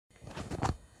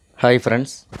Hi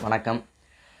friends, வணக்கம்.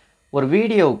 ஒரு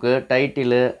வீடியோவுக்கு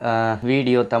டைட்டில்,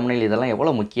 வீடியோ, தம்ப்நெயில் இதெல்லாம்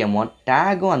எவ்வளோ முக்கியமோ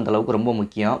டேகும் அந்த அளவுக்கு ரொம்ப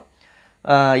முக்கியம்.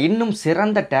 இன்னும்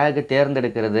சிறந்த டேக்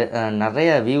தேர்ந்தெடுக்கிறது, நிறைய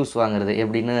வியூஸ் வாங்குறது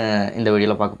எப்படின்னு இந்த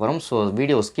வீடியோவில் பார்க்க போகிறோம். ஸோ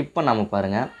வீடியோ ஸ்கிப் பண்ணாமல்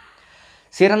பாருங்கள்.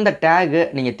 சிறந்த டேகு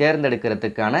நீங்கள்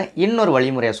தேர்ந்தெடுக்கிறதுக்கான இன்னொரு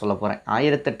வழிமுறையை சொல்ல போகிறேன்.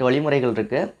 1008 வழிமுறைகள்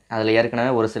இருக்குது. அதில்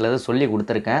ஏற்கனவே ஒரு சிலது சொல்லி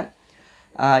கொடுத்துருக்கேன்.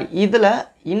 இதில்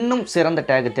இன்னும் சிறந்த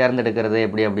டேக் தேர்ந்தெடுக்கிறது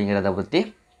எப்படி அப்படிங்கிறத பற்றி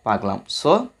பார்க்கலாம்.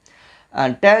 ஸோ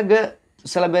டேகு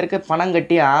சில பேருக்கு பணம்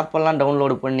கட்டி ஆப்பெல்லாம்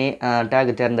டவுன்லோடு பண்ணி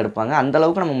டேகு தேர்ந்தெடுப்பாங்க.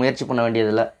 அந்தளவுக்கு நம்ம முயற்சி பண்ண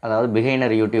வேண்டியதில்லை. அதாவது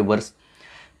பிகைனர் யூடியூபர்ஸ்,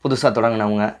 புதுசாக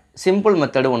தொடங்கினவங்க. சிம்பிள்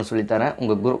மெத்தடு ஒன்று சொல்லித்தரேன்.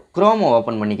 உங்கள் குரோமை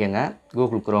ஓப்பன் பண்ணிக்கோங்க,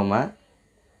 கூகுள் குரோமை.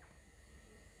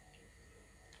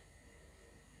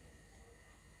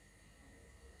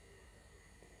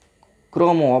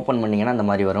 குரோமை ஓப்பன் பண்ணிங்கன்னா அந்த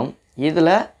மாதிரி வரும்.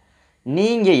 இதில்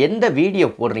நீங்கள் எந்த வீடியோ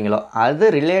போடுறீங்களோ அது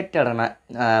ரிலேட்டடான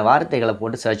வார்த்தைகளை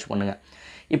போட்டு சர்ச் பண்ணுங்கள்.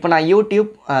 இப்போ நான் யூடியூப்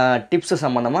டிப்ஸு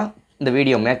சம்மந்தமாக இந்த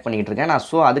வீடியோ மேக் பண்ணிக்கிட்டு இருக்கேன்.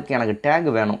 ஸோ அதுக்கு எனக்கு டேக்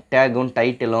வேணும். டேகும்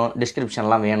டைட்டிலும்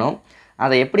டிஸ்கிரிப்ஷன்லாம் வேணும்.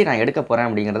 அதை எப்படி நான் எடுக்க போகிறேன்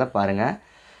அப்படிங்கிறத பாருங்கள்.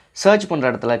 சர்ச்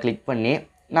பண்ணுற இடத்துல கிளிக் பண்ணி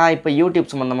நான் இப்போ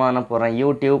யூடியூப் சம்மந்தமாக என்ன போடுறேன்,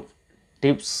 YouTube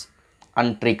tips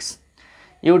and tricks,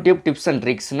 YouTube tips and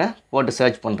ட்ரிக்ஸ்னு போட்டு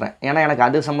சர்ச் பண்ணுறேன். ஏன்னா எனக்கு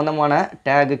அது சம்மந்தமான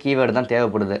டேகு கீவேர்டு தான்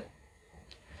தேவைப்படுது.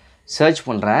 சர்ச்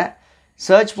பண்ணுறேன்.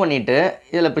 சர்ச் பண்ணிவிட்டு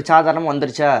இதில் இப்போ சாதாரணமாக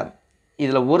வந்துருச்சா,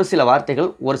 இதில் ஒரு சில வார்த்தைகள்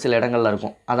ஒரு சில இடங்களில்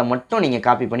இருக்கும். அதை மட்டும் நீங்கள்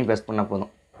காப்பி பண்ணி பேஸ்ட் பண்ணால் போதும்.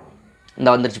 இந்த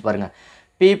வந்துருச்சு பாருங்கள்.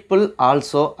 பீப்புள்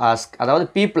ஆல்சோ ஆஸ்க், அதாவது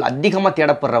பீப்புள் அதிகமாக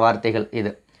தேடப்படுற வார்த்தைகள்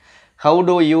இது. How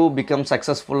to you become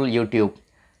successful YouTube,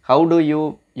 how to you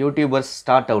YouTubers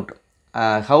start out,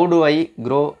 how to I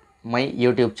grow my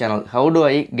YouTube channel, how to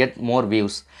I get more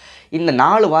views. இந்த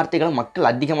 4 வார்த்தைகளை மக்கள்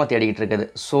அதிகமாக தேடிக்கிட்டு இருக்குது.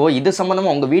 ஸோ இது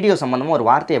சம்மந்தமாக உங்கள் வீடியோ சம்மந்தமாக ஒரு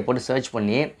வார்த்தையை போட்டு சர்ச்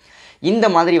பண்ணி இந்த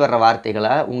மாதிரி வர்ற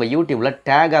வார்த்தைகளை உங்கள் யூடியூப்பில்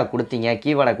டேகாக கொடுத்தீங்க,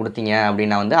 கீவேர்டாக கொடுத்தீங்க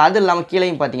அப்படின்னா அது இல்லாமல்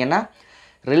கீழேயும் பார்த்தீங்கன்னா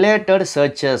ரிலேட்டட்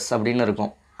சர்ச்சஸ் அப்படின்னு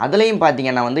இருக்கும். அதுலேயும்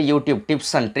பார்த்தீங்கன்னா YouTube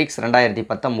tips and tricks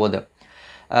 2019,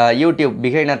 YouTube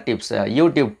பிகைனர் tips,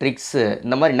 YouTube tricks,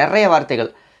 இந்த மாதிரி நிறைய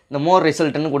வார்த்தைகள், இந்த மோர்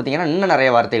ரிசல்ட்டுன்னு கொடுத்தீங்கன்னா இன்னும்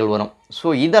நிறைய வார்த்தைகள் வரும்.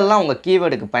 ஸோ இதெல்லாம் உங்கள்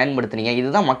கீவேர்டுக்கு பயன்படுத்துனீங்க.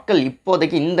 இதுதான் மக்கள்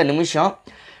இப்போதைக்கு இந்த நிமிஷம்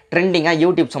ட்ரெண்டிங்காக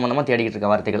யூடியூப் சம்மந்தமாக தேடிக்கிட்டு இருக்க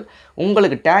வார்த்தைகள்.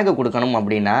 உங்களுக்கு டேகு கொடுக்கணும்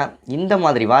அப்படின்னா இந்த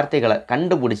மாதிரி வார்த்தைகளை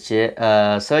கண்டுபிடிச்சி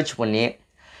சர்ச் பண்ணி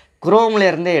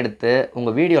குரோம்லேருந்தே எடுத்து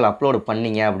உங்கள் வீடியோவில் அப்லோடு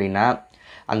பண்ணிங்க அப்படின்னா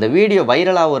அந்த வீடியோ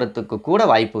வைரல் ஆகிறதுக்கு கூட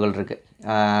வாய்ப்புகள்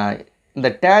இருக்குது. இந்த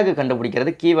டேகு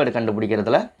கண்டுபிடிக்கிறது, கீவேர்டு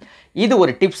கண்டுபிடிக்கிறதுல இது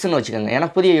ஒரு டிப்ஸ்னு வச்சுக்கோங்க. ஏன்னா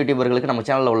புதிய யூடியூபர்களுக்கு நம்ம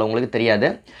சேனலில் உள்ளவங்களுக்கு தெரியாது.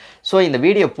 ஸோ இந்த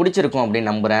வீடியோ பிடிச்சிருக்கும்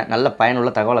அப்படின்னு நம்புகிறேன். நல்ல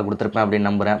பயனுள்ள தகவலை கொடுத்துருப்பேன் அப்படின்னு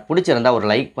நம்புகிறேன். பிடிச்சிருந்தால் ஒரு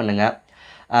லைக் பண்ணுங்கள்.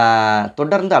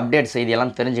 தொடர்ந்து அப்டேட்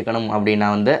செய்தியெல்லாம் தெரிஞ்சுக்கணும் அப்படின்னா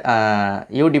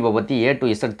யூடியூப்பை பற்றி A to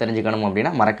Z தெரிஞ்சுக்கணும்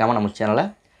அப்படின்னா மறக்காமல் நம்ம சேனலை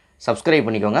சப்ஸ்கிரைப்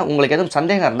பண்ணிக்கோங்க. உங்களுக்கு எதுவும்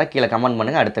சந்தேகம் இருந்தால் கீழே கமெண்ட்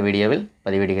பண்ணுங்கள். அடுத்த வீடியோவில்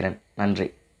பதிவிடுகிறேன். நன்றி.